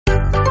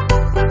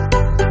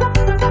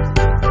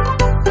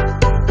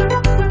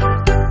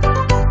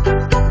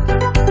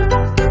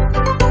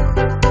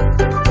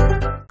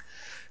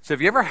So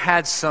have you ever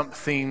had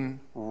something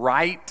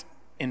right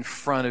in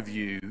front of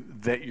you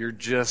that you're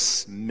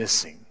just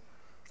missing?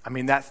 I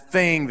mean, that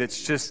thing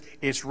that's just,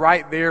 it's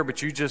right there,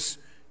 but you just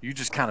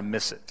kind of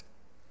miss it.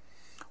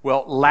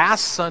 Well,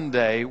 last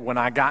Sunday when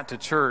I got to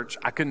church,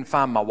 I couldn't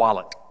find my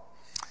wallet.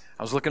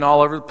 I was looking all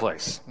over the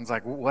place. I was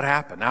like, what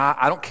happened? Now,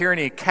 I don't carry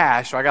any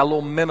cash, so I got a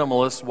little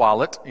minimalist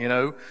wallet, you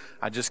know.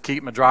 I just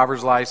keep my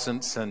driver's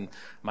license and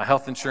my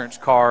health insurance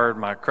card,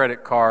 my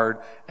credit card,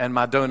 and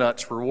my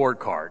Donuts reward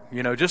card.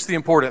 You know, just the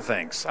important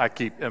things I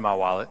keep in my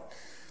wallet.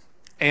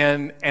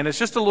 And it's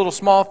just a little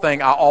small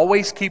thing. I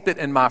always keep it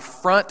in my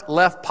front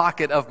left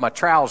pocket of my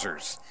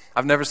trousers.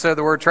 I've never said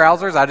the word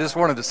trousers. I just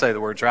wanted to say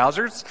the word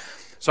trousers.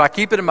 So I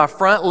keep it in my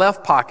front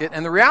left pocket.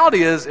 And the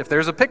reality is, if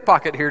there's a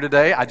pickpocket here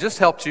today, I just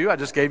helped you. I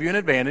just gave you an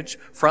advantage.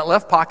 Front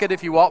left pocket,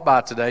 if you walk by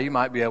today, you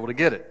might be able to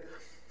get it.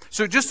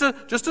 So just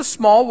a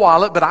small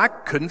wallet, but I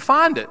couldn't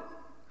find it.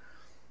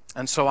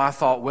 And so I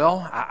thought,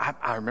 well,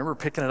 I remember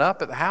picking it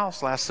up at the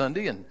house last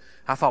Sunday, and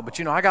I thought, but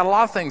you know, I got a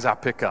lot of things I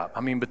pick up. I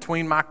mean,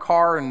 between my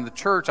car and the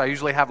church, I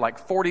usually have like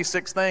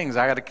 46 things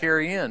I got to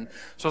carry in.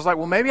 So I was like,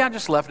 well, maybe I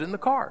just left it in the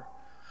car.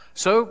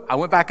 So I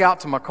went back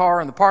out to my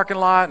car in the parking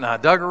lot, and I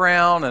dug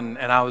around, and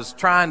I was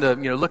trying to,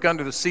 you know, look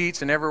under the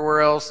seats and everywhere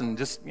else, and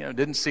just, you know,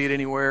 didn't see it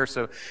anywhere.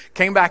 So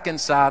came back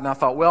inside, and I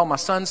thought, well, my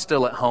son's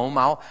still at home.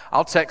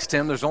 I'll text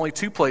him. There's only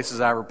 2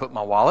 places I ever put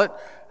my wallet.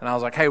 And I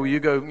was like, hey, will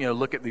you go, you know,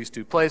 look at these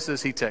 2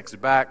 places? He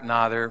texted back,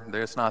 nah,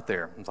 it's not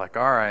there. I was like,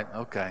 all right,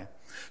 okay.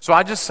 So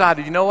I just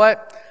decided, you know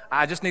what?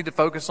 I just need to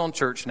focus on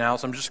church now,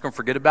 so I'm just going to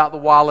forget about the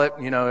wallet.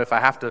 You know, if I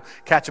have to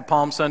catch a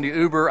Palm Sunday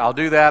Uber, I'll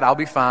do that. I'll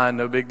be fine.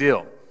 No big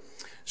deal.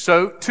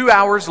 So 2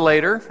 hours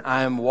later,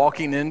 I'm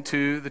walking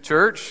into the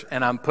church,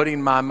 and I'm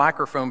putting my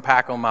microphone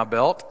pack on my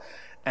belt,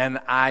 and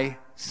I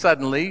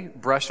suddenly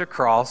brush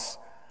across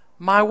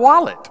my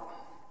wallet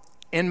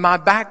in my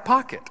back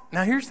pocket.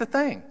 Now, here's the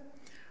thing.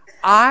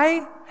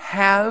 I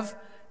have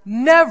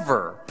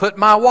never put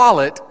my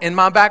wallet in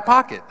my back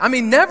pocket. I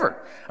mean, never.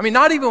 I mean,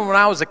 not even when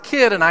I was a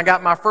kid and I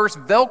got my first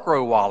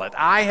Velcro wallet.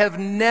 I have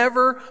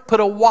never put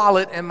a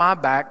wallet in my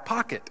back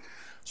pocket.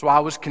 So I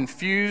was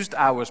confused.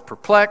 I was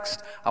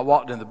perplexed. I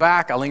walked in the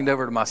back. I leaned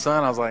over to my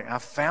son. I was like, I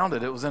found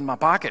it. It was in my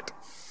pocket.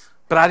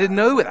 But I didn't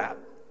know that.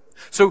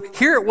 So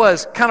here it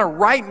was, kind of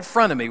right in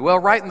front of me. Well,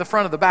 right in the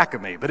front of the back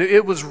of me. But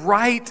it was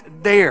right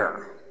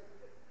there.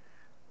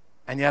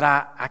 And yet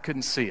I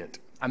couldn't see it.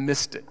 I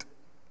missed it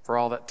for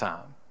all that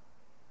time.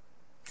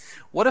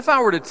 What if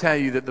I were to tell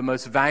you that the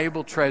most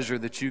valuable treasure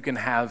that you can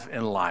have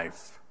in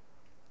life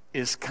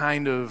is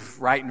kind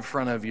of right in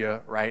front of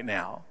you right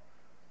now?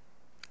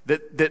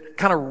 That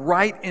kind of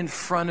right in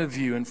front of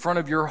you, in front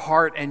of your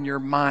heart and your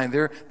mind,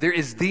 there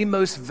is the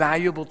most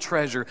valuable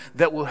treasure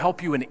that will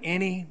help you in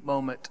any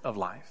moment of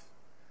life.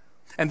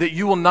 And that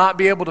you will not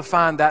be able to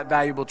find that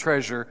valuable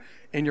treasure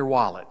in your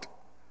wallet.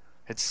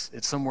 It's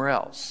somewhere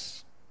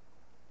else.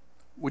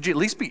 Would you at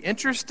least be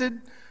interested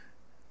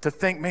to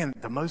think, man,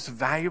 the most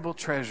valuable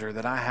treasure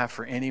that I have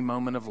for any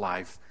moment of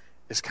life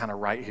is kind of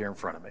right here in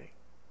front of me?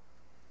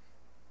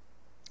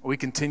 We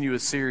continue a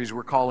series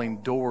we're calling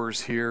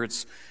Doors here.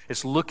 It's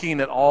looking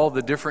at all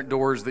the different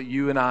doors that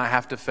you and I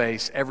have to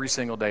face every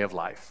single day of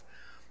life.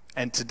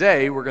 And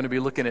today we're going to be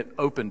looking at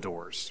open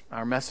doors.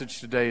 Our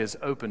message today is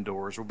open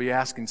doors. We'll be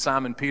asking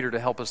Simon Peter to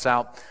help us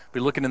out.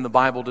 We'll be looking in the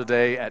Bible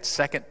today at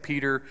 2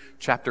 Peter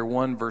chapter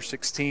 1, verse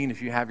 16.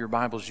 If you have your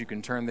Bibles, you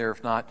can turn there.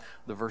 If not,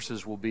 the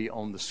verses will be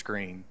on the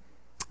screen.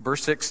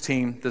 Verse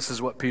 16, this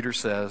is what Peter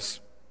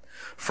says.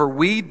 For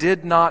we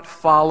did not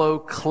follow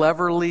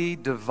cleverly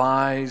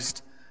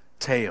devised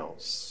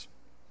tales.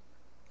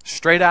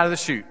 Straight out of the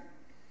chute.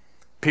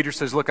 Peter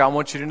says, look, I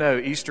want you to know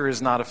Easter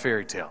is not a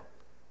fairy tale.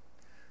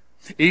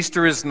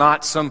 Easter is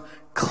not some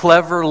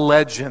clever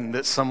legend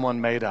that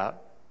someone made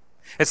up.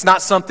 It's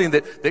not something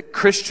that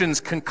Christians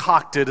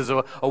concocted as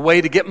a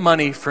way to get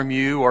money from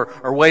you or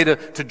a way to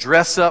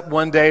dress up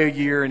one day a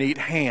year and eat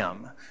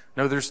ham.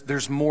 No,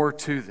 there's more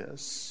to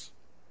this.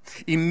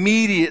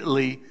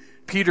 Immediately,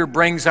 Peter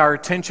brings our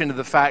attention to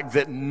the fact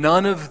that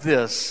none of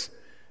this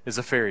is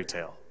a fairy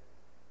tale.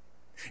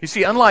 You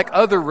see, unlike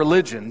other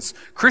religions,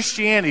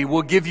 Christianity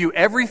will give you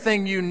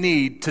everything you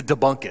need to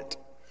debunk it.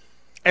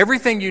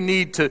 Everything you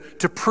need to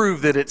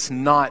prove that it's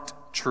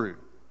not true.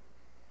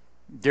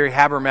 Gary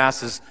Habermas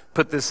has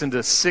put this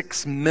into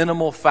 6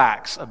 minimal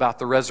facts about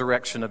the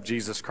resurrection of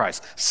Jesus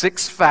Christ.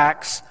 6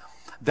 facts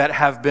that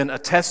have been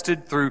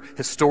attested through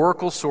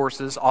historical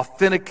sources,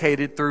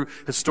 authenticated through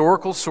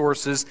historical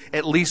sources,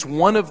 at least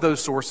one of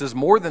those sources,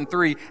 more than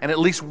 3, and at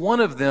least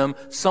one of them,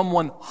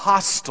 someone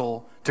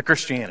hostile to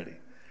Christianity.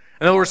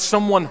 In other words,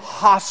 someone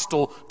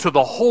hostile to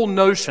the whole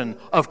notion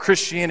of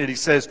Christianity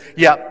says,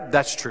 yeah,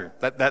 that's true.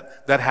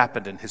 That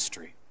happened in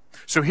history.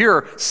 So here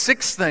are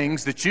 6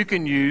 things that you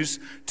can use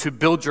to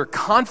build your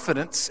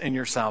confidence in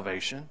your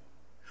salvation.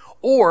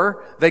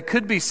 Or they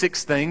could be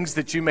 6 things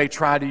that you may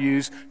try to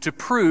use to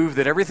prove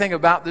that everything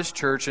about this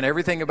church and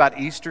everything about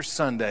Easter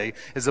Sunday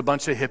is a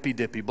bunch of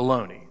hippy-dippy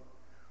baloney.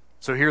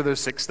 So here are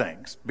those 6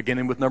 things,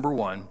 beginning with number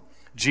 1.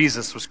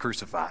 Jesus was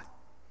crucified.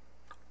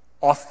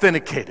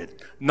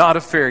 authenticated, not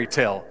a fairy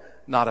tale,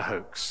 not a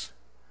hoax.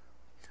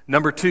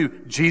 Number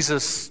 2,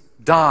 Jesus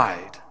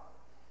died.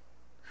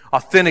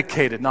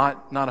 Authenticated,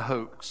 not a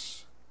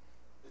hoax.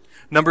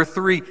 Number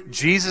 3,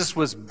 Jesus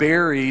was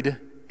buried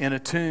in a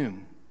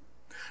tomb.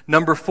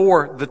 Number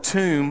 4, the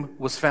tomb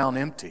was found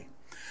empty.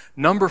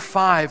 Number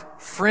 5,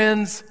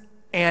 friends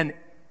and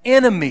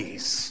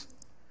enemies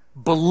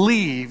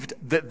believed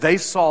that they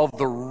saw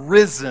the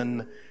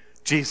risen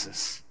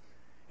Jesus.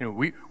 You know,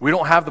 we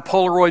don't have the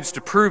Polaroids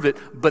to prove it,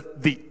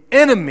 but the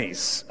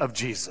enemies of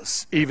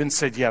Jesus even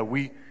said, yeah,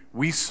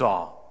 we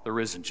saw the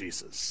risen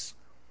Jesus.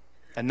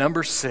 And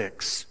number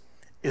 6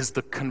 is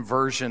the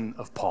conversion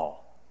of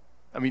Paul.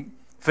 I mean,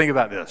 think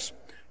about this.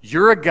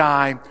 You're a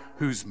guy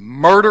who's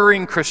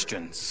murdering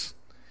Christians,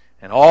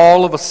 and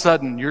all of a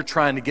sudden you're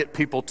trying to get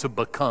people to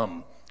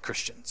become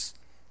Christians.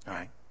 All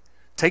right?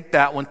 Take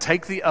that one,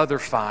 take the other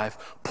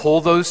 5,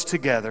 pull those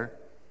together,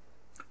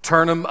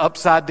 turn them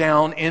upside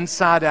down,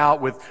 inside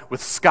out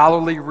with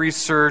scholarly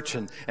research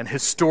and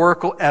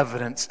historical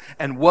evidence.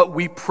 And what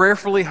we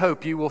prayerfully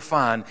hope you will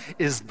find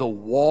is the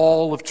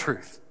wall of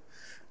truth.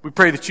 We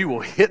pray that you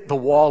will hit the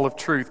wall of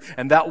truth,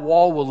 and that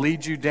wall will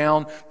lead you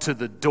down to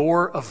the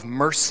door of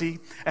mercy,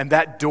 and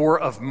that door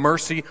of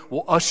mercy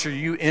will usher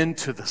you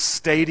into the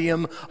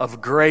stadium of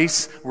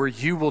grace, where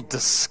you will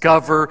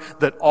discover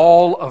that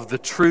all of the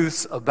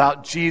truths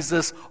about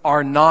Jesus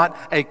are not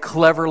a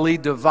cleverly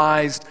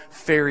devised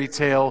fairy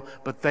tale,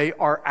 but they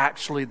are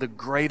actually the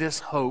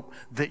greatest hope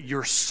that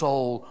your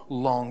soul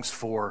longs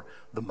for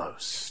the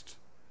most.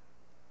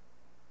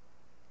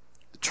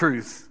 The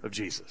truth of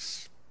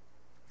Jesus.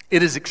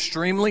 It is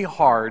extremely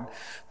hard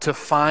to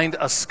find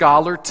a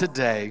scholar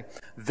today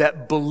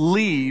that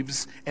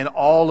believes in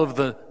all of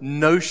the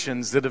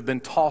notions that have been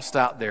tossed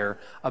out there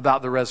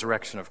about the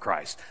resurrection of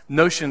Christ.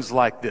 Notions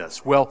like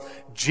this. Well,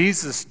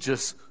 Jesus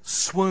just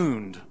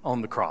swooned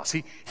on the cross.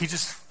 He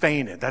just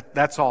fainted.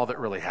 That's all that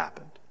really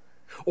happened.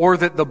 Or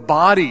that the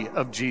body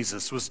of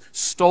Jesus was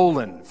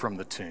stolen from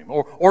the tomb.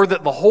 Or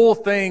that the whole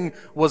thing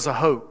was a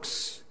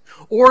hoax.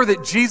 Or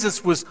that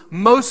Jesus was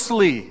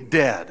mostly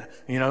dead.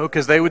 You know,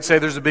 because they would say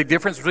there's a big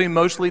difference between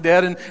mostly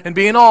dead and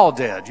being all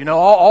dead. You know,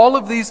 all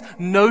of these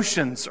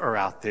notions are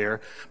out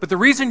there. But the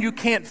reason you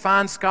can't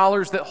find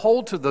scholars that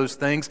hold to those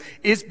things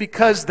is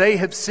because they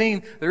have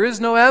seen there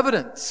is no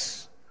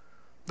evidence.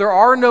 There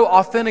are no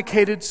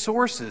authenticated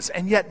sources.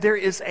 And yet there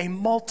is a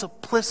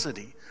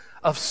multiplicity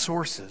of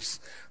sources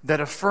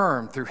that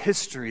affirm through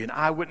history and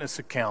eyewitness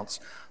accounts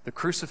the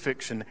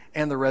crucifixion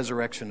and the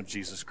resurrection of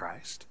Jesus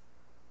Christ.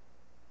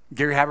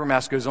 Gary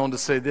Habermas goes on to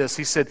say this.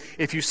 He said,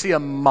 if you see a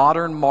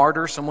modern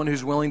martyr, someone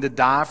who's willing to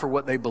die for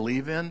what they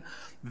believe in,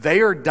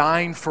 they are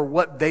dying for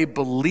what they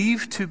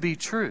believe to be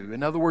true.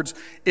 In other words,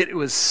 it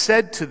was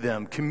said to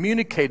them,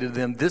 communicated to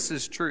them, this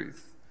is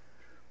truth.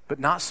 But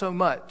not so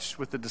much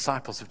with the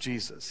disciples of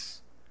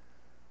Jesus.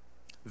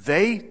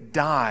 They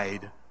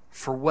died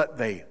for what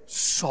they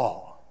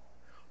saw.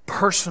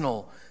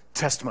 Personal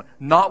testimony,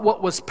 not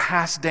what was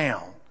passed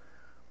down.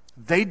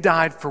 They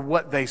died for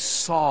what they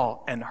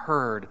saw and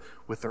heard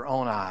with their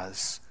own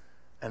eyes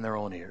and their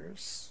own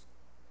ears.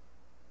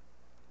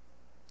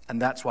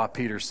 And that's why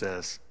Peter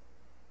says,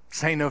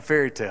 this ain't no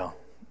fairy tale.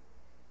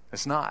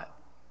 It's not.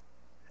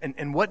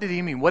 And what did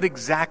he mean? What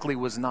exactly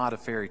was not a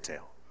fairy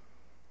tale?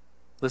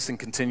 Listen,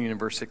 continuing in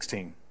verse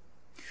 16.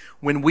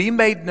 When we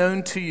made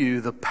known to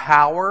you the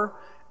power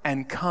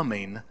and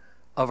coming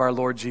of our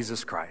Lord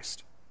Jesus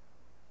Christ.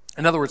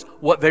 In other words,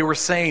 what they were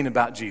saying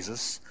about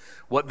Jesus,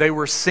 what they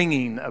were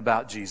singing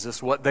about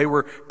Jesus, what they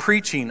were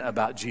preaching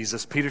about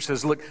Jesus. Peter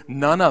says, look,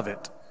 none of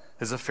it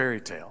is a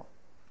fairy tale.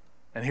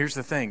 And here's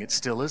the thing, it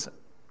still isn't.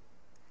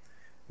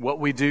 What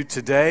we do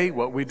today,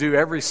 what we do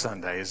every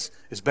Sunday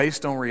is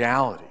based on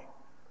reality.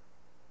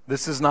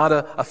 This is not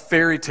a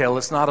fairy tale.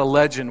 It's not a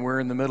legend we're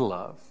in the middle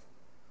of.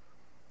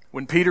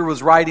 When Peter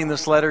was writing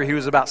this letter, he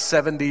was about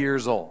 70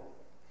 years old.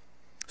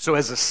 So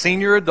as a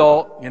senior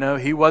adult,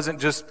 he wasn't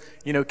just,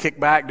 kicked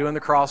back doing the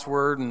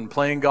crossword and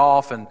playing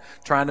golf and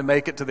trying to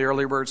make it to the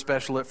early bird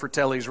special at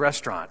Fratelli's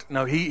restaurant.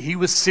 No, he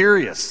was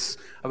serious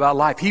about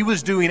life. He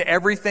was doing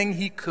everything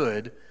he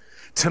could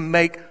to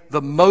make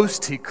the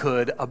most he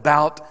could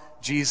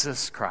about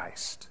Jesus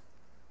Christ.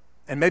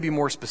 And maybe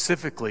more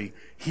specifically,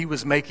 he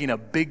was making a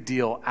big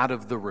deal out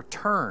of the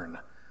return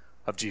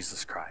of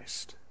Jesus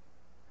Christ.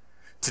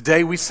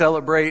 Today we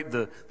celebrate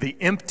the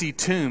empty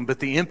tomb, but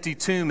the empty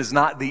tomb is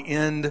not the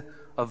end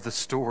of the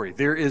story.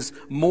 There is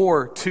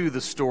more to the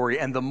story,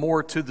 and the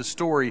more to the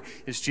story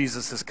is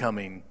Jesus is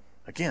coming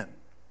again.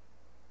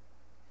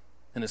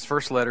 In his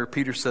first letter,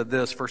 Peter said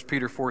this, 1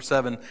 Peter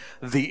 4:7,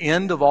 the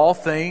end of all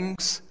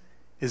things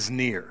is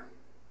near.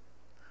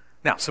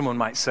 Now, someone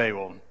might say,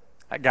 well,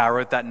 that guy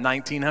wrote that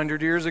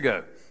 1900 years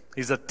ago.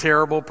 He's a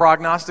terrible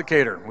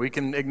prognosticator. We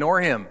can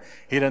ignore him.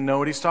 He doesn't know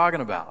what he's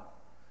talking about.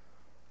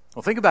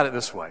 Well, think about it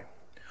this way.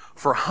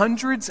 For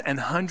hundreds and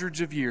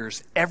hundreds of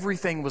years,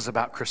 everything was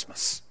about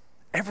Christmas.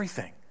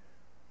 Everything.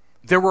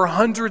 There were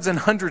hundreds and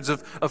hundreds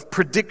of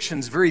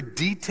predictions, very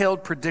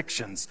detailed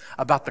predictions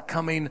about the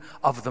coming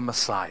of the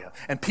Messiah.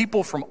 And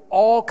people from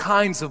all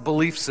kinds of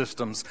belief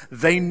systems,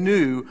 they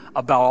knew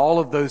about all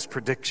of those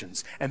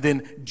predictions. And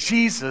then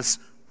Jesus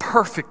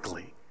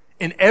perfectly,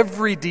 in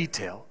every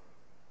detail,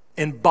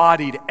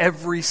 embodied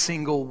every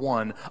single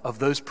one of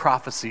those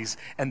prophecies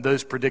and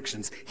those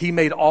predictions. He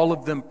made all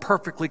of them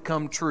perfectly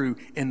come true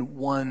in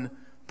one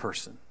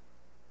person.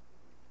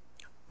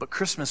 But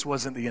Christmas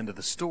wasn't the end of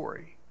the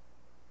story.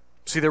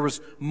 See, there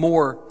was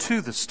more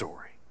to the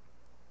story.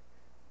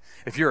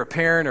 If you're a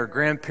parent or a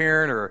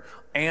grandparent or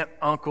aunt,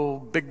 uncle,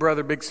 big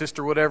brother, big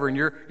sister, whatever, and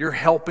you're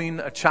helping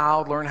a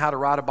child learn how to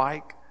ride a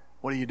bike,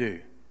 what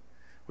do?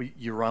 Well,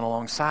 you run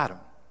alongside them,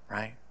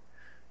 right?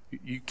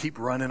 You keep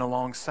running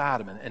alongside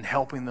them and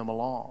helping them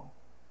along.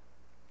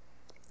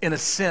 In a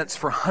sense,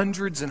 for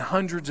hundreds and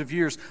hundreds of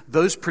years,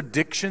 those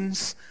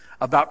predictions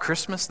about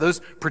Christmas, those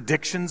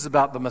predictions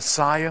about the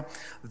Messiah,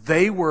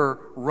 they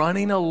were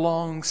running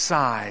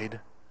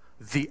alongside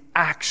the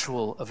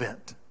actual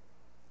event.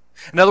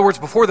 In other words,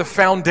 before the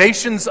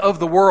foundations of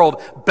the world,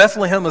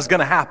 Bethlehem was going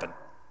to happen.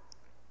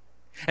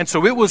 And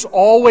so it was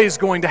always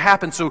going to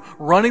happen. So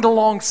running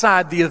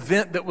alongside the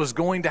event that was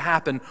going to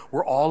happen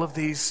were all of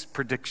these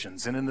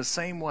predictions. And in the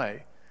same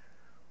way,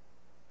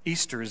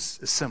 Easter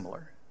is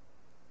similar.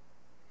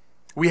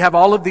 We have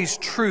all of these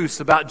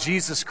truths about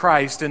Jesus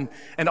Christ and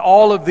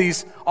all of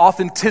these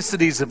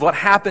authenticities of what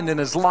happened in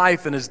His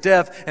life and His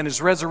death and His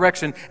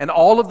resurrection. And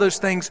all of those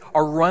things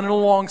are running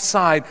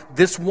alongside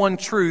this one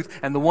truth.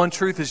 And the one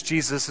truth is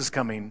Jesus is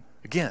coming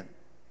again.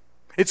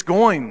 It's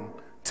going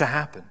to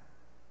happen.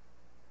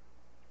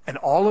 And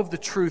all of the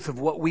truth of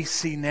what we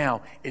see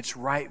now, it's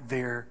right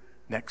there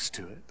next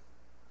to it.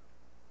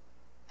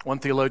 One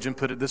theologian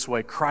put it this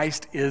way: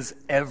 Christ is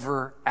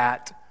ever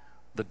at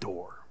the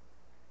door.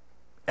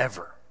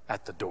 Ever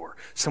at the door.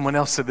 Someone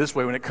else said this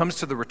way: when it comes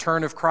to the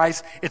return of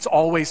Christ, it's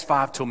always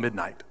 5 till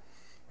midnight,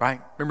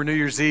 right? Remember New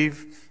Year's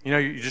Eve?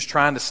 You're just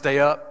trying to stay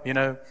up,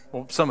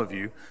 well, some of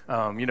you,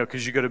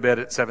 because you go to bed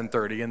at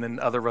 7:30, and then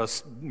other of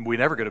us, we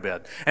never go to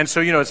bed. And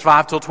so, it's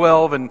 5 till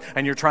 12,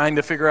 and you're trying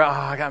to figure out,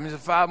 I got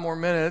just 5 more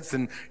minutes,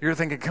 and you're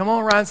thinking, come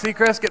on, Ryan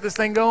Seacrest, get this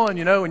thing going,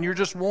 and you're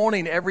just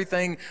wanting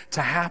everything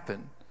to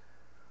happen.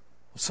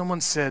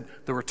 Someone said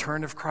the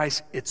return of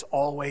Christ, it's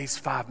always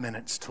 5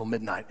 minutes till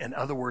midnight. In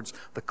other words,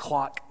 the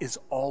clock is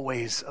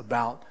always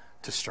about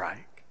to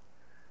strike.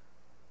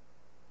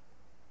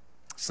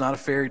 It's not a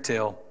fairy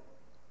tale.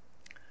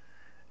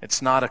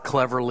 It's not a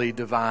cleverly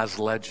devised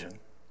legend.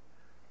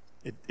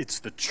 It's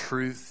the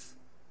truth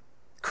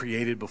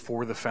created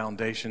before the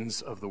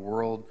foundations of the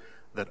world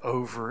that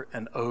over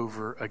and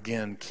over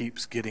again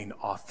keeps getting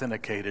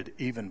authenticated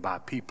even by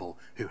people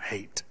who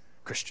hate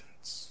Christians.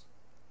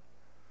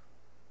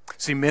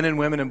 See, men and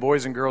women and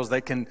boys and girls,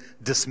 they can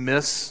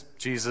dismiss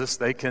Jesus,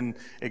 they can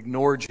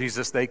ignore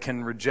Jesus, they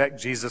can reject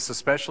Jesus,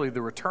 especially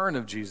the return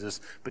of Jesus,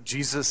 but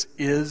Jesus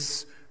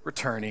is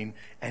returning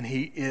and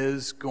He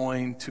is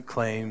going to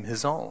claim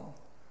His own.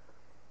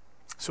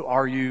 So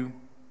are you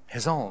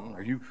His own?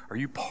 Are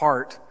you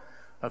part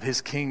of His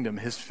kingdom,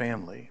 His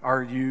family?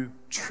 Are you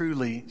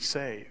truly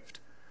saved?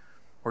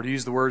 Or to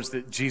use the words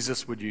that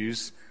Jesus would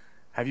use,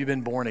 have you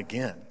been born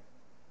again?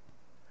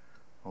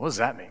 What does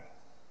that mean?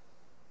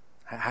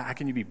 How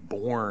can you be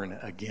born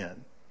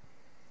again?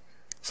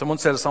 Someone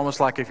said it's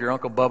almost like if your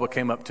Uncle Bubba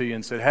came up to you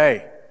and said,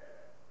 hey,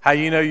 how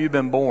you know you've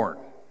been born?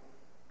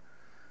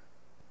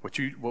 What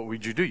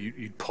would you do?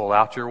 You'd pull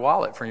out your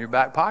wallet from your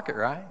back pocket,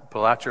 right?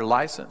 Pull out your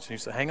license. And you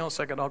say, hang on a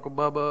second, Uncle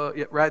Bubba.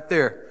 Yeah, right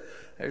there.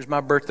 There's my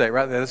birthday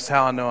right there. This is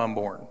how I know I'm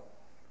born.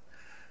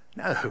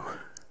 No.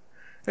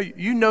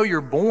 You know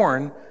you're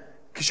born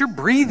because you're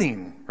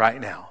breathing right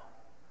now.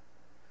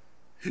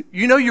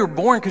 You know you're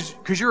born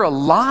because you're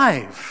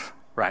alive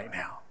right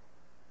now.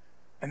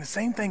 And the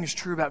same thing is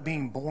true about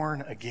being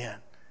born again.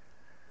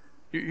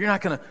 You're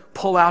not going to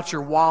pull out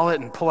your wallet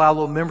and pull out a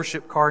little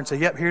membership card and say,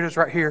 yep, here it is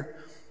right here.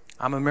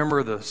 I'm a member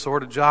of the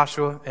Sword of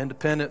Joshua,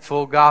 Independent,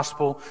 Full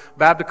Gospel,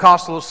 Baptist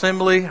Costal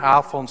Assembly,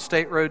 Alpha on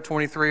State Road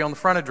 23 on the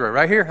frontage road.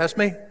 Right here, that's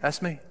me,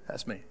 that's me,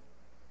 that's me.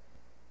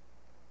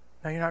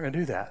 No, you're not going to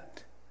do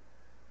that.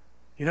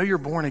 You're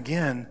born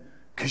again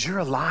because you're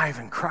alive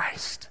in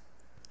Christ.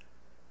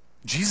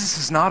 Jesus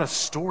is not a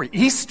story.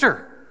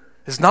 Easter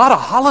is not a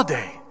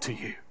holiday to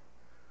you.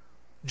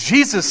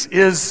 Jesus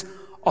is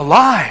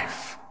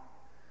alive.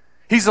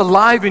 He's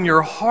alive in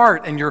your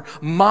heart and your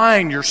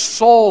mind, your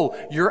soul,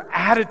 your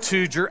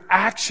attitude, your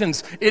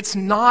actions. It's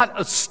not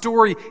a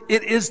story.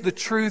 It is the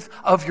truth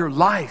of your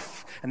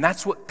life. And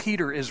that's what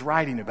Peter is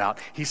writing about.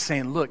 He's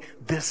saying, look,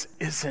 this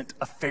isn't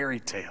a fairy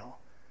tale.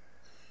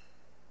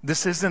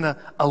 This isn't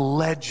a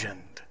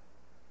legend.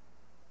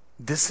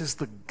 This is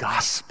the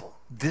gospel.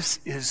 This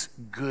is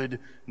good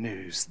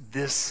news.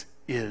 This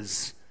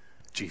is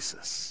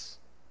Jesus.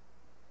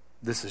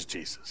 This is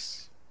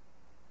Jesus.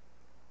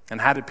 And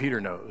how did Peter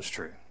know it was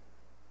true?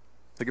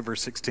 Look at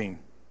verse 16.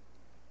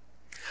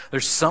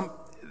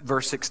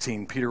 Verse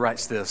 16, Peter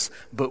writes this,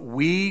 but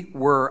we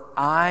were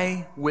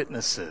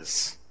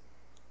eyewitnesses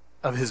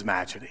of His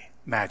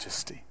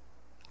majesty.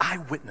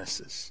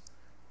 Eyewitnesses.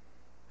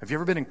 Have you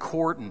ever been in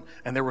court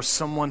and there was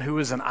someone who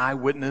was an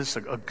eyewitness,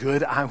 a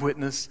good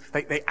eyewitness?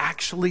 They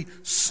actually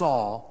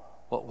saw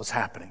what was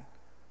happening.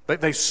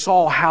 They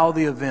saw how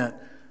the event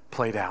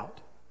played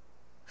out.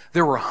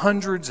 There were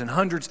hundreds and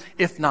hundreds,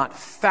 if not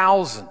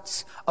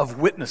thousands, of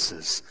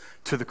witnesses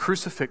to the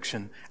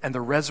crucifixion and the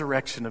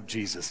resurrection of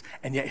Jesus.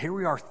 And yet here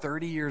we are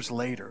 30 years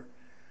later,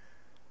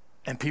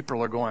 and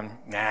people are going,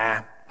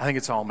 nah, I think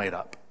it's all made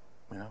up.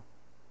 You know?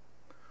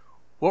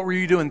 What were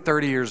you doing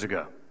 30 years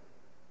ago?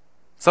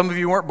 Some of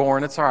you weren't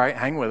born. It's all right.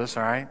 Hang with us,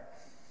 all right?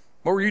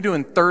 What were you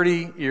doing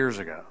 30 years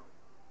ago?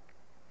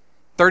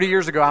 30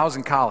 years ago, I was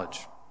in college.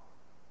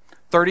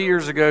 30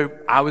 years ago,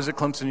 I was at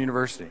Clemson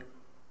University.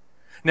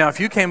 Now, if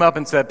you came up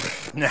and said,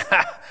 nah,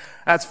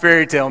 that's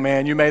fairy tale,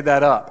 man, you made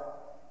that up.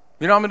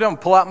 You know what I'm going to do? I'm going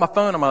to pull out my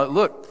phone. I'm going to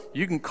look,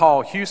 you can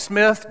call Hugh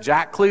Smith,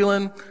 Jack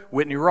Cleland,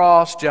 Whitney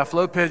Ross, Jeff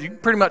Lopez. You can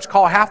pretty much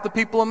call half the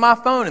people in my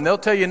phone, and they'll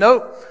tell you,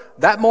 nope,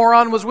 that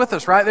moron was with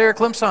us right there at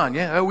Clemson.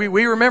 Yeah,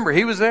 we remember.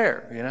 He was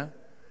there, you know.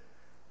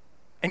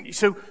 And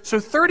so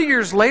 30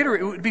 years later,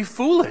 it would be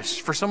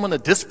foolish for someone to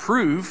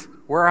disprove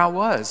where I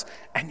was.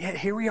 And yet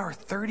here we are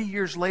 30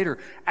 years later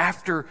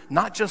after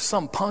not just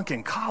some punk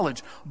in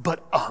college,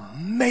 but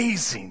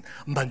amazing,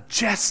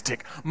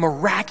 majestic,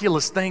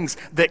 miraculous things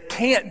that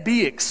can't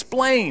be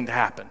explained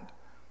happened.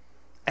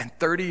 And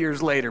 30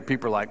 years later,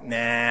 people are like, nah,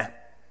 I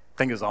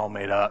think it's all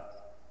made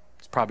up.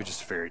 It's probably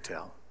just a fairy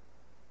tale.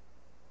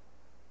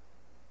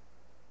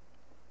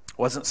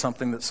 Wasn't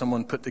something that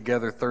someone put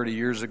together 30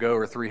 years ago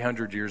or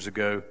 300 years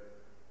ago.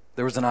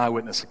 There was an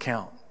eyewitness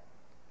account.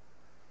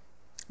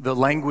 The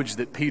language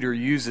that Peter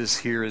uses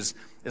here is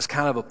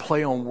kind of a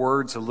play on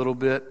words a little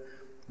bit,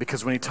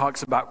 because when he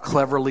talks about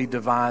cleverly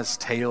devised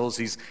tales,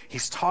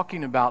 he's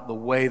talking about the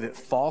way that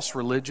false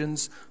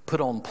religions put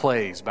on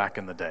plays back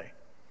in the day.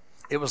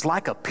 It was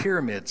like a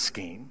pyramid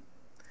scheme.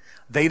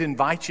 They'd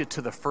invite you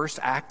to the first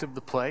act of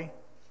the play,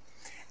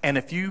 and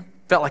if you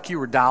felt like you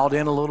were dialed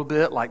in a little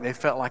bit, like they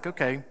felt like,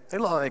 okay,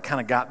 they kind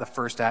of got the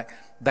first act,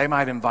 they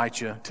might invite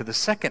you to the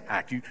second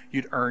act.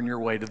 You'd earn your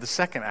way to the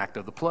second act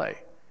of the play.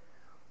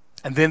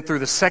 And then through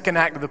the second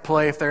act of the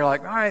play, if they're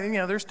like, all right, you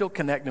know, they're still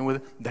connecting with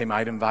it, they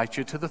might invite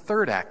you to the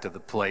third act of the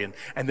play,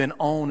 and then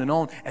on and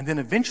on. And then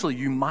eventually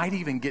you might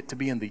even get to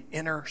be in the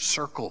inner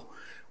circle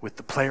with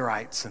the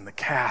playwrights and the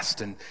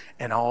cast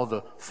and all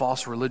the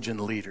false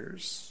religion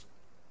leaders.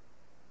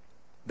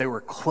 They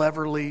were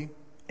cleverly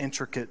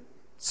intricate,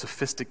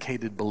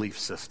 sophisticated belief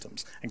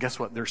systems. And guess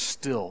what? There's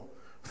still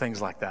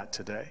things like that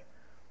today.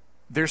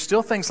 There's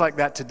still things like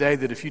that today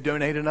that if you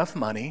donate enough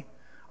money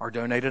or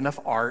donate enough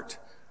art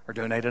or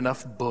donate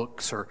enough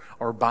books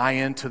or buy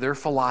into their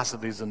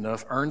philosophies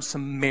enough, earn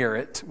some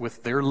merit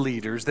with their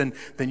leaders, then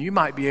you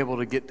might be able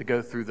to get to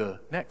go through the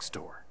next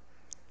door.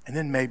 And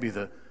then maybe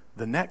the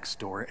next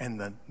door and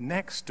the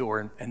next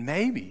door, and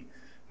maybe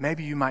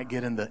you might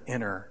get in the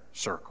inner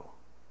circle.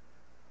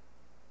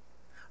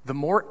 The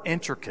more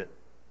intricate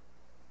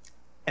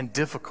and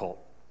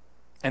difficult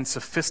and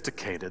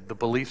sophisticated the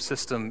belief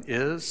system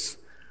is,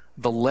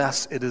 the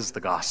less it is the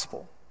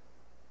gospel.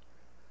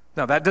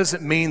 Now, that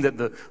doesn't mean that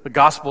the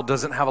gospel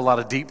doesn't have a lot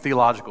of deep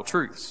theological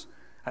truths.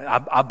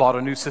 I bought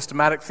a new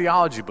systematic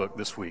theology book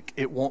this week.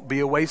 It won't be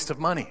a waste of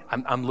money.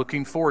 I'm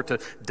looking forward to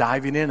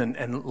diving in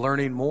and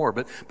learning more.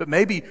 But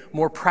maybe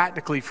more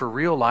practically for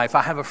real life,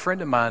 I have a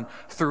friend of mine,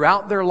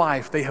 throughout their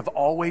life, they have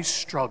always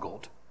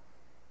struggled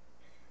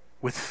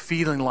with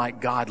feeling like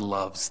God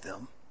loves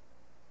them.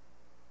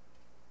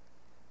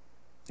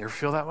 You ever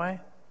feel that way?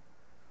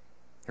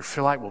 You ever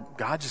feel like, well,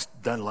 God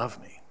just doesn't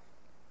love me?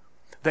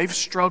 They've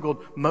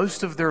struggled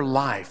most of their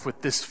life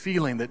with this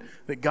feeling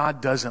that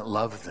God doesn't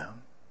love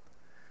them.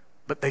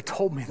 But they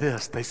told me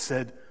this. They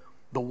said,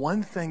 the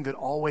one thing that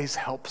always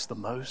helps the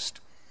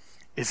most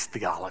is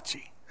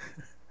theology.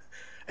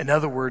 In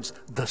other words,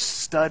 the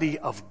study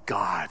of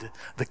God,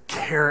 the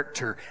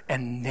character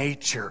and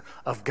nature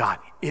of God.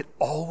 It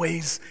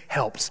always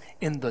helps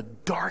in the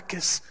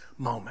darkest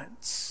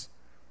moments.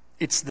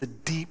 It's the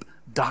deep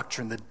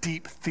doctrine, the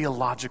deep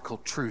theological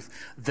truth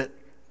that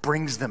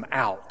brings them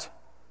out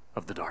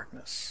of the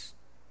darkness.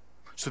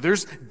 So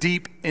there's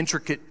deep,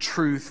 intricate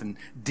truth and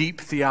deep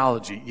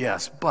theology,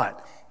 yes,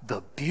 but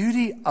the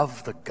beauty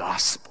of the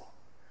gospel,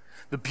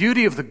 the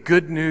beauty of the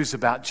good news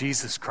about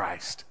Jesus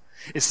Christ,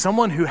 is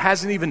someone who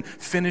hasn't even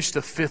finished the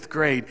 5th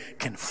grade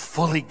can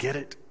fully get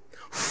it,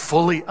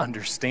 fully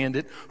understand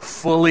it,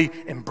 fully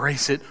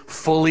embrace it,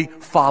 fully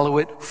follow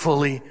it,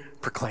 fully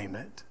proclaim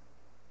it.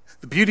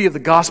 The beauty of the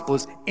gospel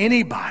is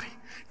anybody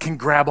can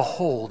grab a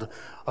hold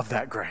of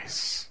that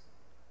grace.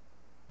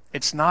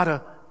 It's not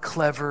a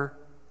clever,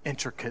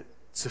 intricate,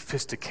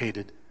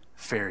 sophisticated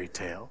fairy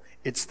tale.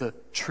 It's the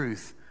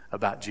truth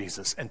about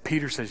Jesus. And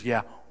Peter says,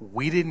 yeah,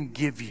 we didn't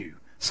give you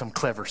some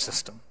clever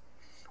system.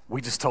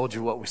 We just told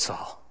you what we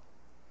saw.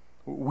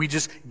 We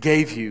just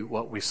gave you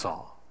what we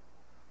saw.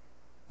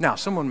 Now,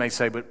 someone may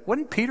say, but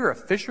wasn't Peter a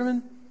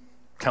fisherman?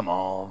 Come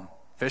on,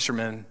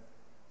 fishermen.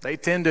 They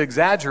tend to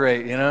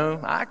exaggerate, you know.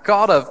 I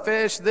caught a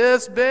fish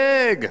this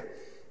big.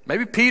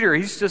 Maybe Peter,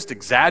 he's just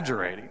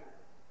exaggerating.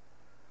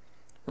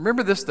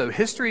 Remember this, though.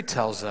 History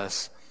tells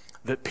us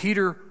that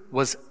Peter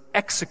was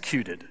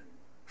executed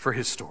for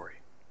his story.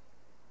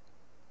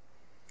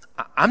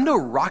 I'm no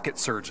rocket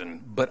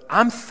surgeon, but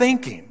I'm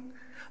thinking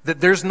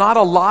that there's not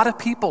a lot of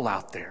people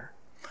out there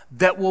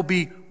that will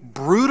be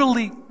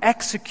brutally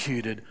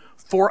executed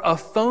for a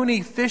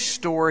phony fish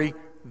story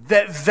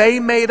that they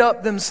made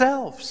up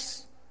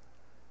themselves.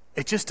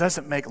 It just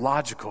doesn't make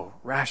logical,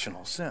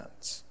 rational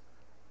sense.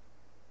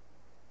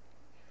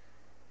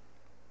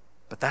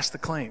 But that's the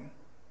claim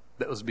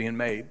that was being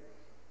made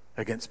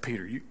against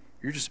Peter.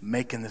 You're just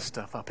making this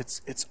stuff up.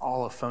 It's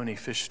all a phony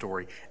fish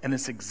story. And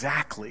it's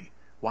exactly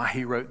why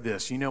he wrote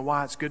this. You know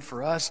why it's good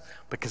for us?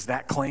 Because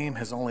that claim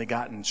has only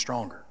gotten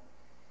stronger.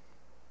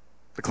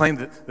 The claim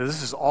that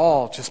this is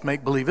all just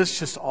make-believe, it's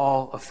just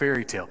all a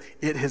fairy tale.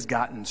 It has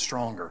gotten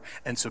stronger.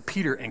 And so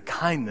Peter, in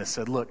kindness,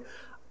 said, look,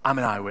 I'm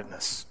an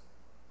eyewitness.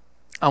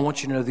 I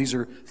want you to know these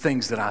are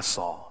things that I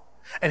saw.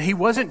 And he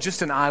wasn't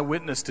just an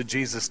eyewitness to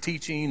Jesus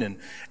teaching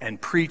and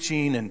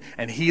preaching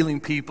and healing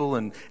people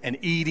and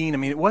eating. I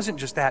mean, it wasn't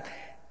just that.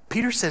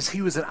 Peter says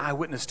he was an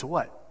eyewitness to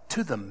what?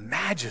 To the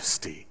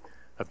majesty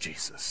of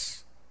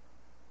Jesus.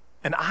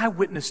 An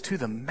eyewitness to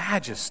the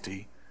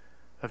majesty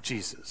of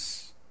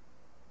Jesus.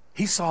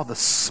 He saw the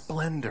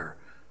splendor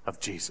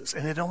of Jesus.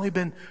 And it had only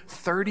been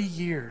 30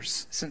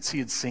 years since he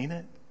had seen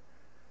it.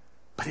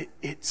 But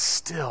it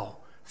still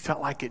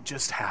felt like it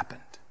just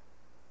happened.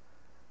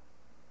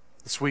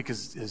 This week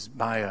is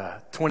my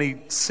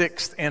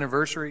 26th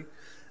anniversary.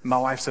 My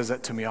wife says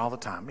that to me all the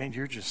time. Man,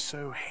 you're just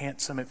so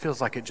handsome. It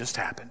feels like it just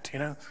happened,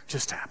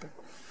 just happened.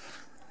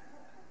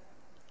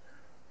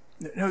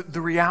 No,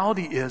 the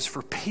reality is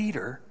for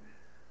Peter,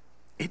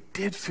 it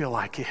did feel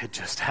like it had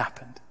just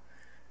happened.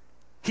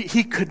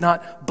 He could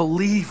not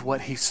believe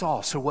what he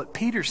saw. So what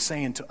Peter's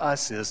saying to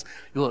us is,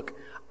 look,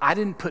 I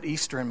didn't put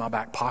Easter in my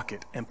back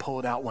pocket and pull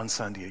it out one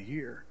Sunday a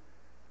year.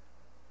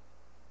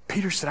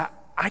 Peter said,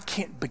 I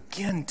can't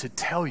begin to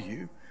tell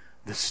you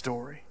this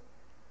story.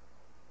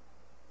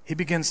 He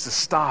begins to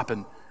stop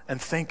and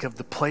think of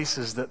the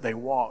places that they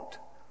walked,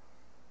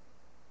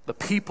 the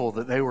people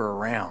that they were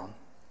around.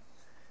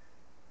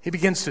 He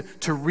begins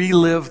to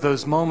relive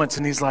those moments,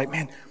 and he's like,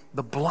 man,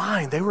 the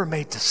blind, they were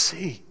made to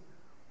see.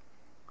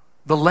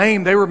 The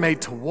lame, they were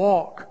made to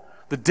walk.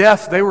 The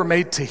deaf, they were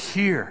made to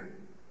hear.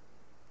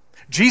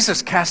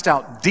 Jesus cast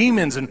out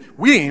demons, and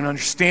we didn't even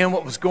understand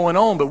what was going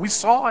on, but we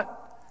saw it.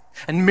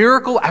 And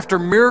miracle after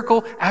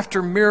miracle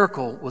after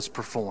miracle was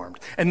performed.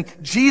 And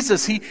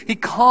Jesus, he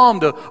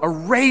calmed a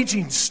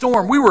raging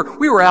storm. We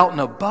were out in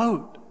a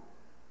boat.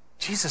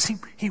 Jesus,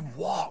 he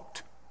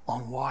walked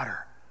on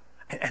water.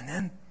 And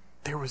then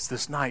there was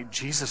this night,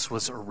 Jesus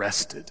was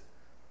arrested.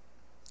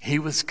 He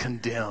was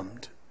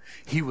condemned.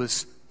 He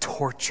was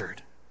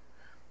tortured.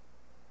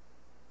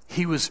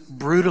 He was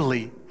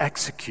brutally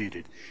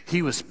executed.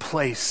 He was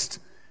placed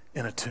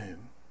in a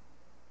tomb.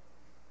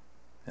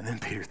 And then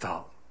Peter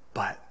thought,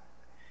 but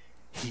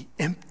he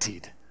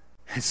emptied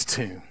his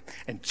tomb,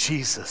 and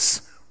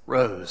Jesus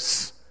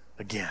rose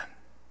again.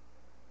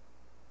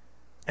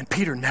 And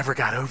Peter never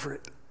got over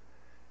it.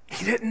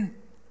 He didn't.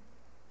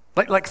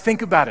 Like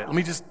think about it. Let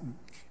me just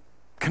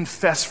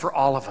confess for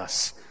all of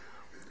us.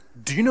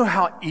 Do you know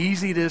how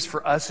easy it is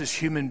for us as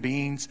human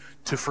beings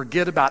to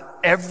forget about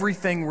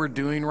everything we're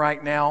doing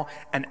right now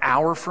an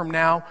hour from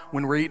now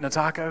when we're eating a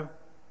taco?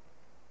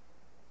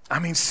 I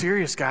mean,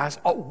 serious, guys.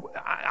 Oh,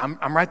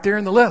 I'm right there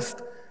in the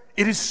list.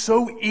 It is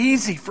so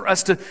easy for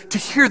us to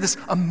hear this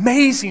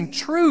amazing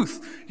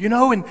truth,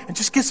 and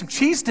just get some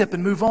cheese dip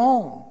and move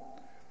on.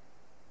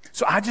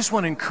 So I just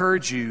want to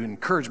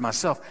encourage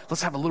myself,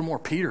 let's have a little more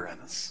Peter in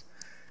us.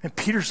 And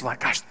Peter's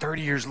like, gosh,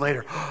 30 years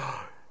later,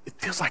 it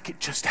feels like it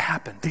just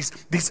happened.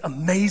 These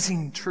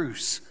amazing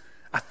truths,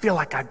 I feel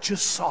like I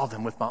just saw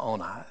them with my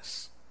own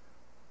eyes.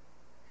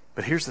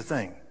 But here's the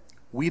thing,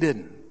 we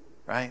didn't,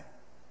 right?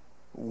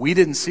 We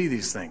didn't see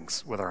these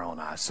things with our own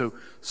eyes.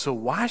 So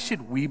why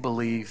should we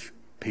believe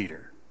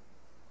Peter?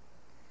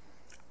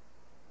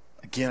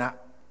 Again,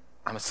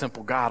 I'm a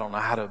simple guy. I don't know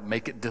how to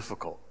make it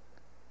difficult.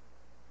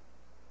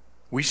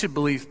 We should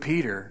believe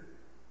Peter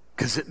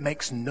because it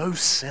makes no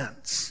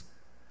sense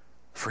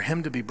for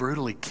him to be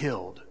brutally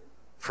killed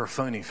for a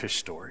phony fish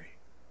story.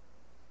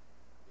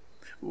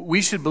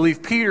 We should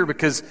believe Peter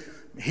because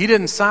he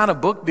didn't sign a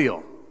book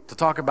deal to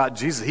talk about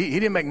Jesus. He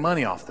didn't make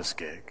money off this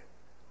gig.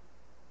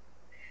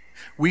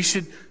 We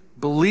should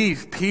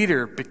believe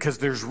Peter because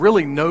there's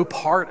really no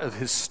part of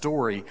his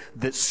story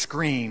that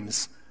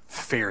screams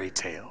fairy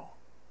tale.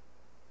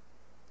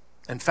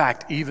 In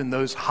fact, even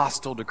those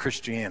hostile to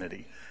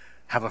Christianity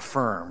have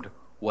affirmed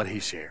what he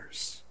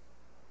shares.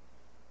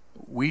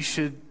 We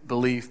should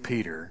believe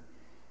Peter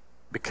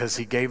because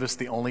he gave us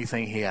the only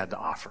thing he had to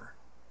offer,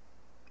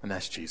 and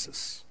that's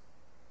Jesus.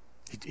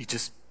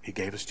 He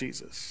gave us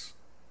Jesus.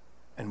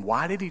 And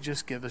why did he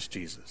just give us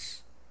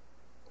Jesus?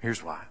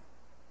 Here's why.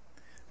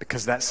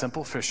 Because that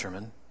simple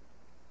fisherman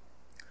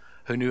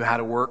who knew how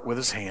to work with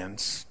his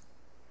hands,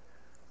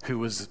 who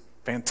was a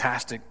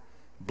fantastic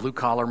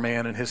blue-collar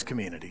man in his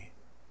community,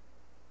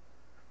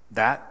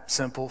 that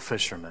simple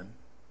fisherman,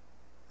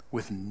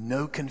 with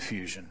no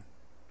confusion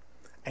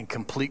and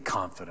complete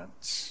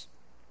confidence,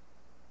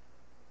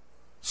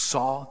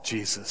 saw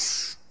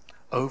Jesus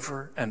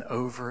over and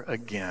over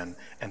again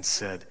and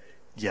said,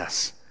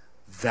 yes,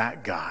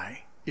 that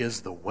guy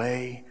is the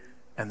way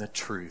and the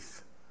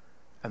truth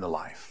and the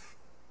life.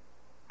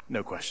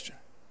 No question.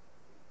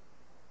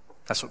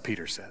 That's what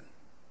Peter said.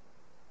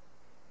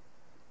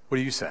 What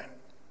do you say?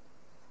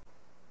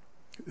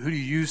 Who do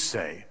you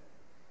say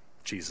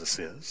Jesus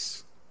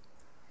is?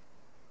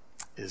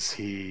 Is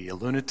he a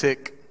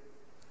lunatic?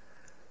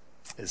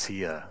 Is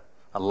he a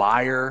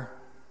liar?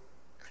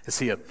 Is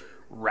he a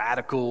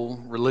radical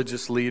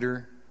religious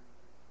leader?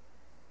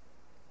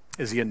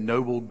 Is he a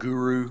noble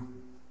guru?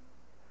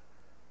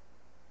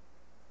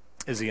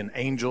 Is he an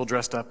angel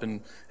dressed up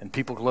in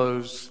people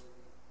clothes?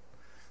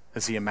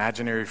 Is he an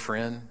imaginary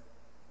friend?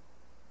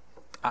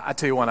 I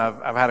tell you what,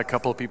 I've had a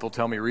couple of people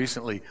tell me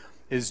recently,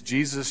 is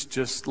Jesus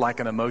just like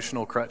an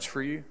emotional crutch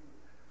for you?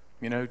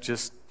 You know,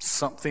 just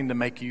something to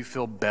make you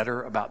feel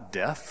better about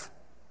death?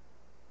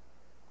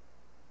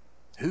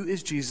 Who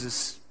is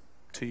Jesus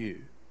to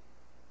you?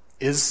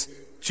 Is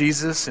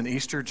Jesus and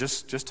Easter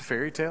just a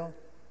fairy tale?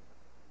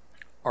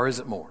 Or is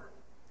it more?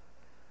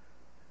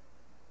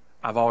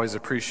 I've always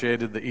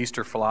appreciated the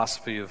Easter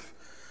philosophy of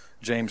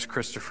James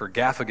Christopher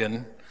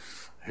Gaffigan,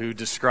 who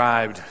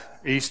described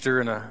Easter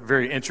in a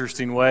very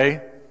interesting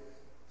way.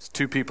 It's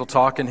two people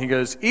talking. He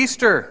goes,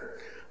 Easter,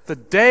 the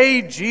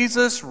day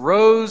Jesus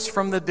rose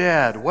from the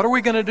dead. What are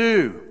we going to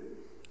do?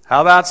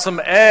 How about some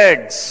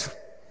eggs?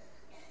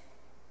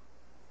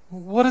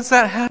 What does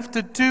that have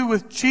to do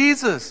with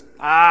Jesus?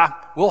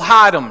 We'll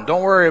hide them.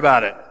 Don't worry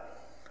about it.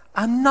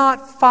 I'm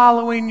not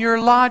following your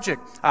logic.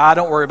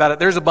 Don't worry about it.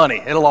 There's a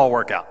bunny. It'll all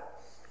work out.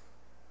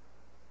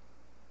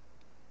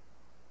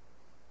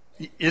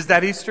 Is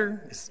that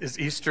Easter? Is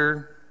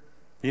Easter,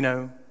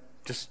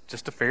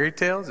 just a fairy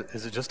tale?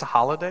 Is it just a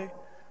holiday?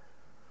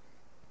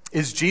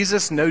 Is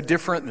Jesus no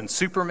different than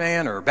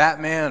Superman or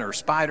Batman or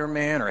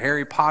Spider-Man or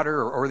Harry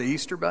Potter or the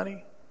Easter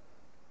Bunny?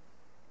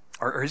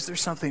 Or is there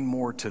something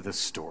more to this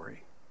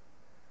story?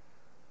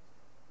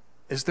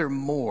 Is there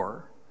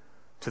more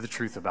to the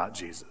truth about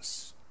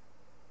Jesus?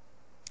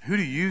 Who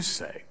do you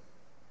say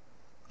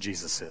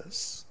Jesus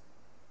is?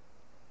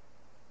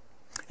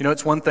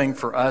 It's one thing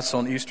for us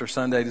on Easter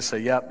Sunday to say,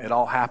 yep, it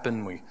all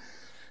happened. We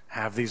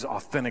have these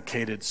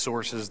authenticated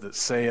sources that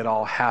say it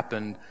all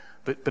happened.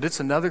 But it's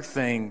another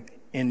thing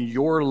in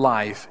your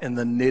life, in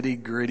the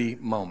nitty-gritty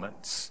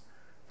moments,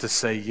 to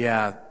say,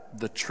 yeah,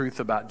 the truth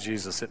about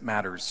Jesus, it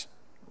matters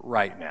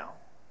right now.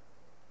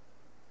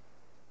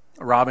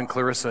 Rob and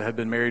Clarissa had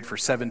been married for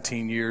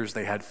 17 years.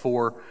 They had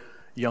 4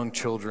 young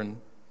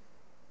children.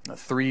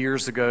 3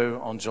 years ago,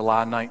 on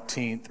July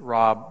 19th,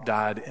 Rob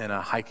died in a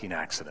hiking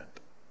accident.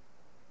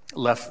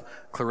 Left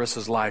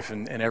Clarissa's life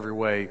in every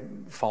way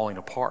falling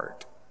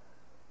apart.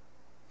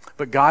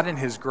 But God, in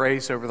His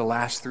grace over the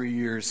last 3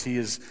 years, He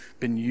has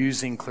been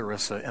using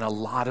Clarissa in a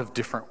lot of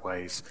different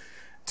ways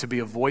to be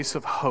a voice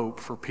of hope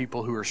for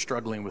people who are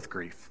struggling with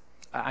grief.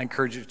 I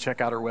encourage you to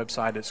check out her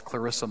website. It's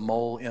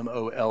ClarissaMoll,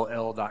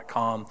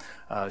 MOLL.com.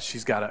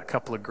 She's got a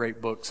couple of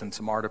great books and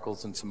some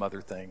articles and some other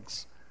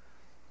things.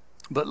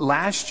 But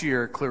last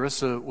year,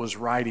 Clarissa was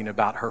writing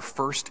about her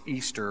first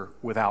Easter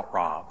without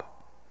Rob.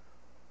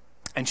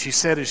 And she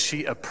said as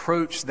she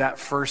approached that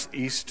first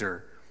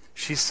Easter,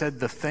 she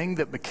said the thing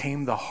that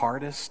became the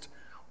hardest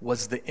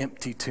was the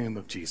empty tomb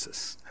of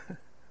Jesus.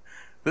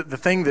 The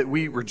thing that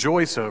we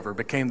rejoice over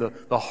became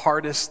the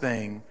hardest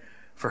thing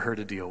for her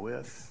to deal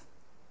with.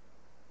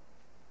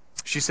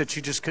 She said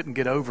she just couldn't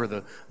get over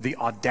the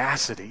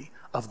audacity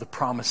of the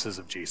promises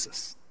of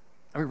Jesus.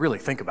 I mean, really,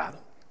 think about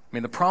it. I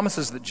mean, the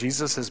promises that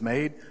Jesus has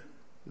made,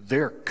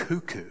 they're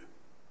cuckoo.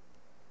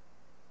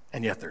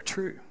 And yet they're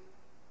true.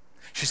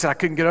 She said, I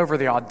couldn't get over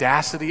the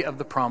audacity of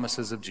the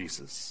promises of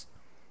Jesus.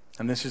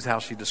 And this is how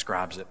she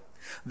describes it.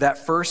 That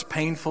first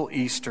painful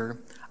Easter,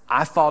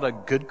 I thought a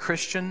good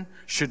Christian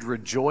should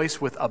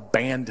rejoice with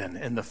abandon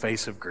in the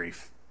face of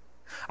grief.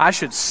 I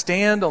should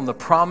stand on the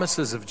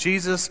promises of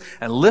Jesus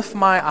and lift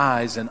my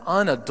eyes in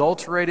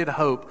unadulterated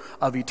hope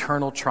of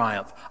eternal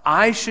triumph.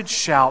 I should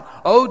shout,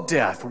 O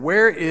death,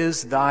 where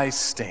is thy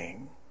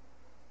sting?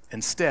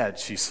 Instead,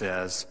 she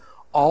says,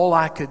 all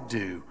I could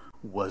do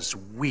was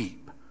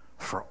weep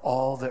for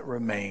all that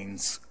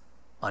remains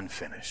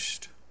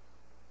unfinished.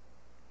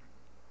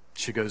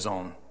 She goes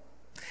on.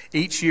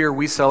 Each year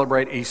we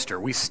celebrate Easter.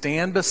 We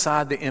stand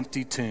beside the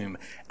empty tomb.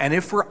 And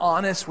if we're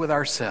honest with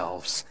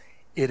ourselves,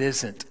 it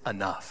isn't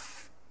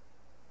enough.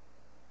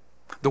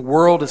 The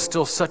world is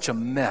still such a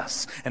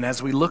mess. And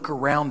as we look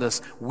around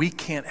us, we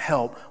can't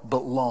help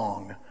but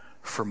long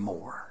for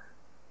more.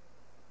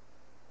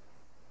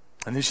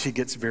 And then she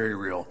gets very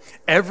real.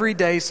 Every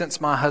day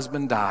since my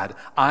husband died,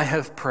 I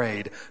have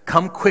prayed,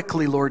 come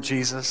quickly, Lord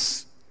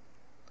Jesus.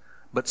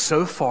 But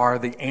so far,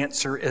 the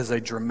answer is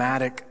a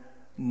dramatic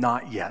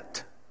not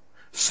yet.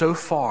 So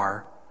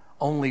far,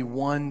 only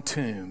one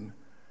tomb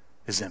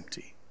is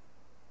empty.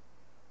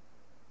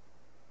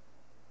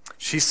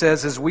 She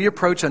says, as we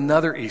approach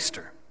another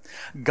Easter,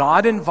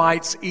 God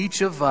invites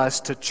each of us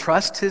to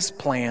trust His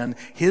plan,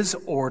 His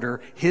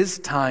order, His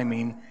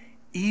timing,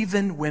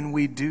 even when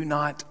we do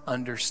not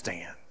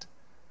understand.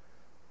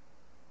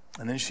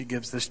 And then she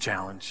gives this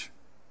challenge.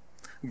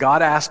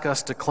 God asks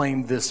us to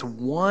claim this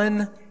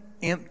one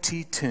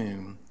empty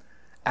tomb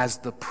as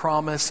the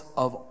promise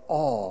of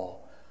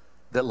all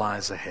that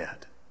lies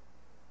ahead.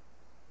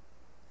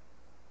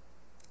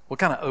 What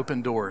kind of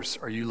open doors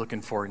are you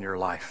looking for in your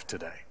life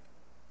today?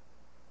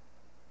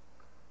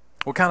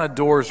 What kind of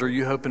doors are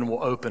you hoping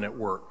will open at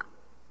work,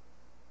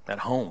 at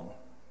home,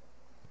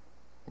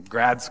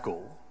 grad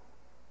school,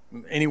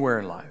 anywhere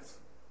in life?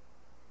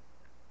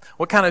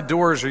 What kind of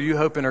doors are you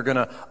hoping are going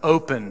to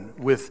open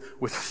with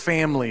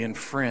family and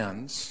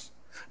friends?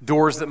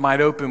 Doors that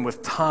might open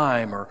with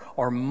time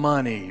or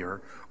money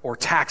or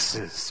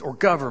taxes or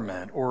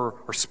government or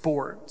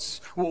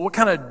sports. What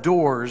kind of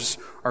doors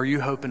are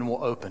you hoping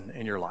will open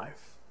in your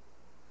life?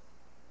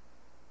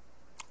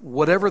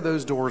 Whatever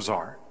those doors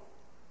are,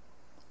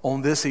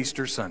 on this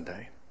Easter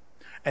Sunday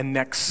and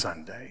next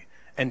Sunday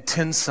and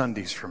 10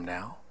 Sundays from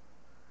now,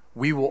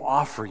 we will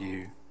offer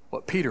you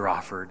what Peter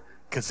offered,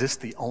 because it's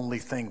the only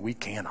thing we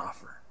can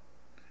offer.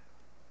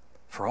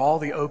 For all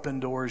the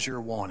open doors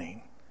you're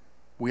wanting,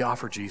 we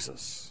offer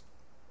Jesus.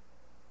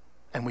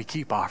 And we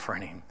keep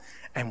offering Him.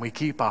 And we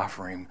keep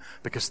offering Him,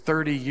 because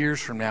 30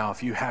 years from now,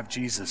 if you have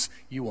Jesus,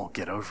 you won't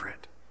get over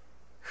it.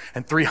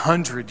 And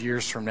 300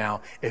 years from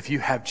now, if you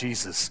have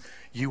Jesus,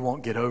 you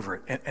won't get over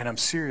it. And I'm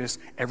serious,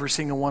 every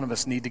single one of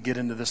us need to get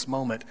into this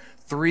moment.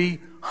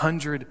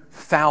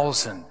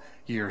 300,000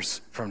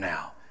 years from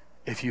now,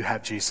 if you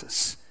have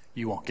Jesus,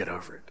 you won't get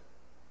over it.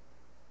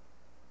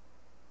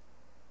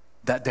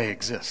 That day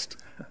exists.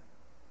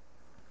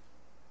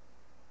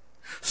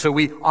 So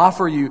we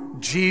offer you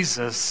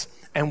Jesus,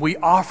 and we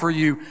offer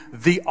you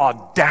the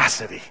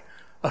audacity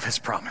of His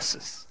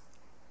promises.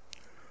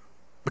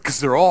 Because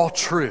they're all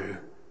true,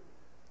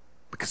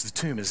 because the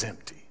tomb is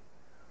empty.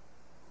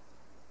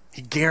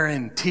 He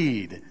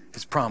guaranteed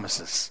His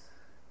promises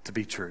to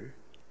be true.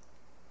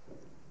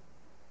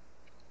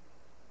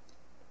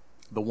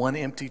 The one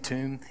empty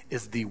tomb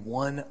is the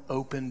one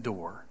open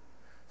door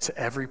to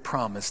every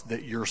promise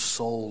that your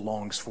soul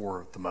longs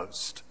for the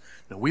most.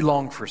 Now, we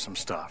long for some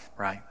stuff,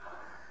 right?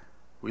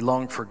 We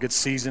long for a good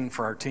season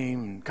for our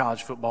team in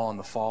college football in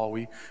the fall.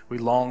 We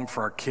long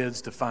for our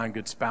kids to find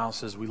good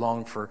spouses. We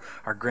long for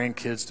our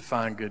grandkids to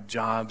find good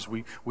jobs.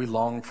 We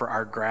long for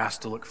our grass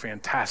to look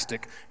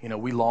fantastic. You know,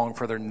 we long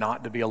for there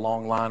not to be a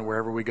long line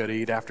wherever we go to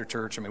eat after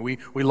church. I mean,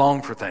 we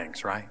long for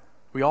things, right?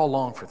 We all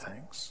long for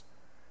things.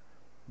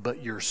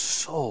 But your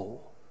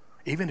soul,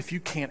 even if you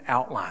can't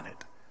outline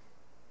it,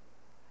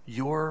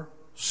 your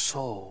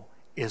soul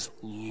is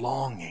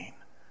longing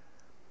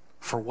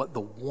for what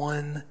the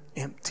one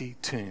empty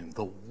tomb,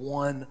 the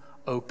one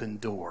open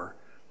door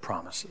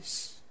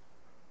promises.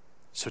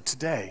 So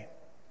today,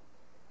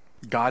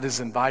 God is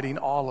inviting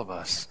all of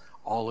us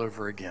all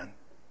over again.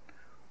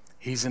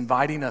 He's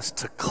inviting us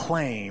to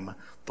claim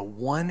the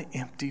one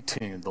empty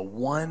tomb, the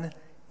one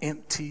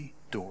empty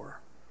door,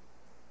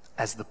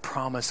 as the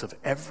promise of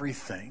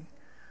everything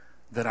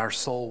that our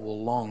soul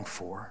will long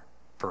for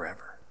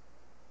forever.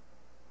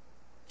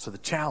 So the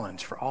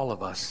challenge for all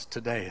of us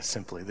today is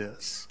simply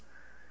this: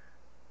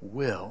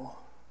 will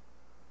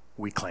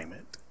we claim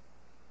it?